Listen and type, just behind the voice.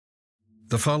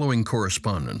The following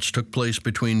correspondence took place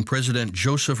between President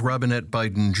Joseph Robinette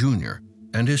Biden Jr.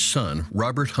 and his son,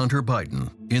 Robert Hunter Biden,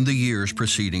 in the years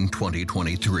preceding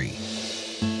 2023.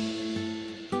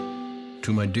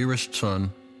 To my dearest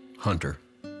son, Hunter,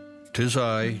 'tis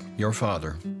I, your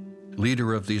father,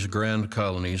 leader of these grand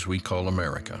colonies we call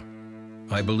America.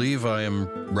 I believe I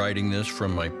am writing this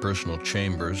from my personal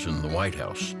chambers in the White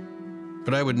House,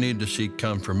 but I would need to seek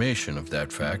confirmation of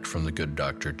that fact from the good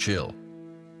Dr. Jill.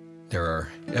 There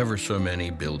are ever so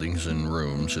many buildings and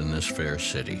rooms in this fair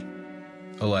city.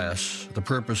 Alas, the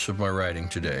purpose of my writing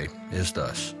today is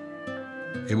thus.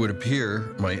 It would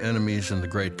appear my enemies in the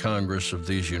great Congress of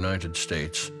these United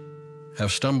States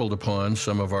have stumbled upon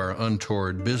some of our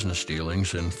untoward business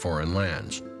dealings in foreign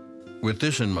lands. With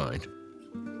this in mind,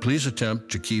 please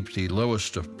attempt to keep the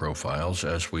lowest of profiles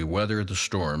as we weather the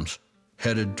storms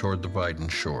headed toward the Biden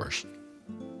shores.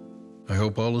 I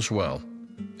hope all is well,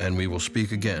 and we will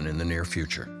speak again in the near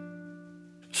future.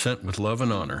 Sent with love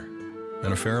and honor,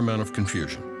 and a fair amount of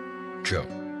confusion, Joe.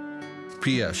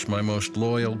 P.S. My most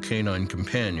loyal canine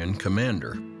companion,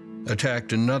 Commander,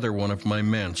 attacked another one of my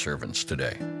manservants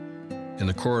today. In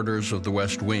the corridors of the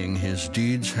West Wing, his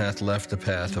deeds hath left the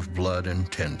path of blood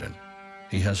and tendon.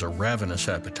 He has a ravenous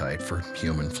appetite for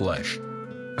human flesh.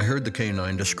 I heard the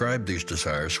canine describe these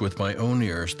desires with my own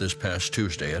ears this past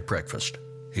Tuesday at breakfast.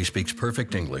 He speaks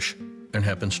perfect English and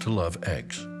happens to love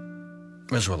eggs,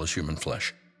 as well as human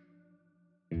flesh.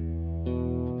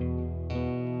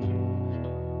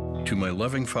 To my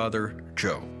loving father,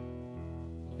 Joe,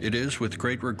 it is with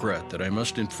great regret that I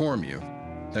must inform you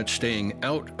that staying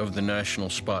out of the national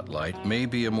spotlight may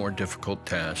be a more difficult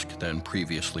task than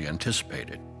previously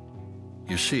anticipated.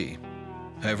 You see,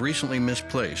 I have recently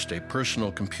misplaced a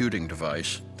personal computing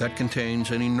device that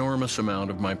contains an enormous amount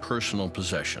of my personal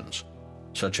possessions,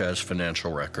 such as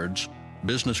financial records,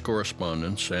 business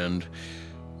correspondence, and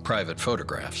private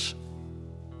photographs.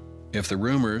 If the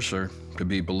rumors are to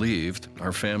be believed,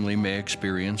 our family may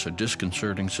experience a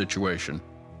disconcerting situation,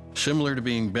 similar to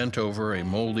being bent over a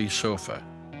moldy sofa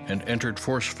and entered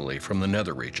forcefully from the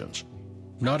nether regions,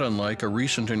 not unlike a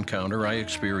recent encounter I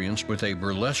experienced with a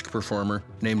burlesque performer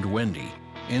named Wendy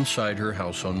inside her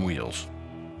house on wheels.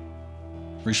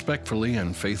 Respectfully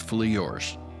and faithfully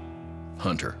yours,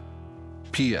 Hunter.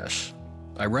 P.S.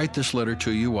 I write this letter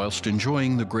to you whilst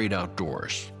enjoying the great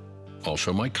outdoors.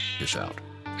 Also, my is out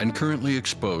and currently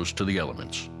exposed to the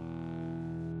elements.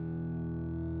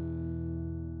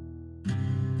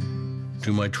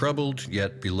 To my troubled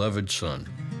yet beloved son,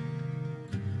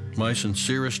 my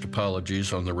sincerest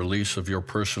apologies on the release of your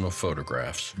personal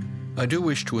photographs. I do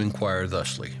wish to inquire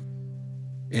thusly.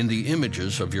 In the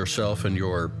images of yourself and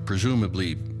your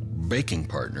presumably baking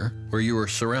partner, where you are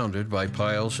surrounded by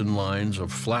piles and lines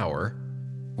of flour,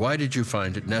 why did you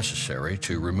find it necessary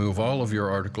to remove all of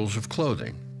your articles of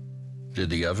clothing? Did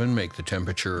the oven make the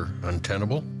temperature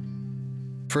untenable?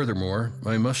 Furthermore,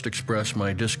 I must express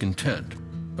my discontent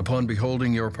upon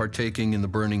beholding your partaking in the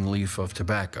burning leaf of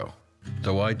tobacco,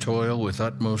 though I toil with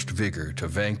utmost vigor to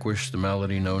vanquish the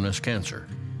malady known as cancer.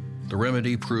 The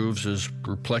remedy proves as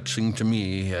perplexing to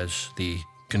me as the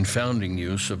confounding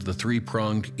use of the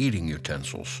three-pronged eating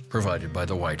utensils provided by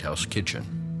the White House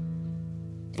kitchen.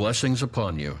 Blessings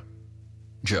upon you,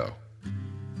 Joe.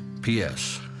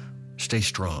 P.S. Stay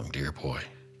strong, dear boy.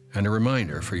 And a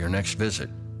reminder for your next visit,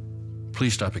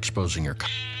 please stop exposing your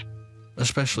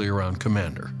especially around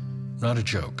Commander. Not a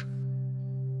joke.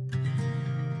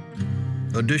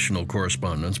 Additional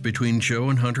correspondence between Joe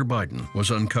and Hunter Biden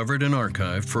was uncovered and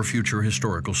archived for future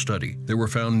historical study. They were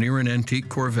found near an antique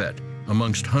Corvette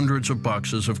amongst hundreds of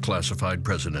boxes of classified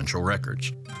presidential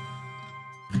records.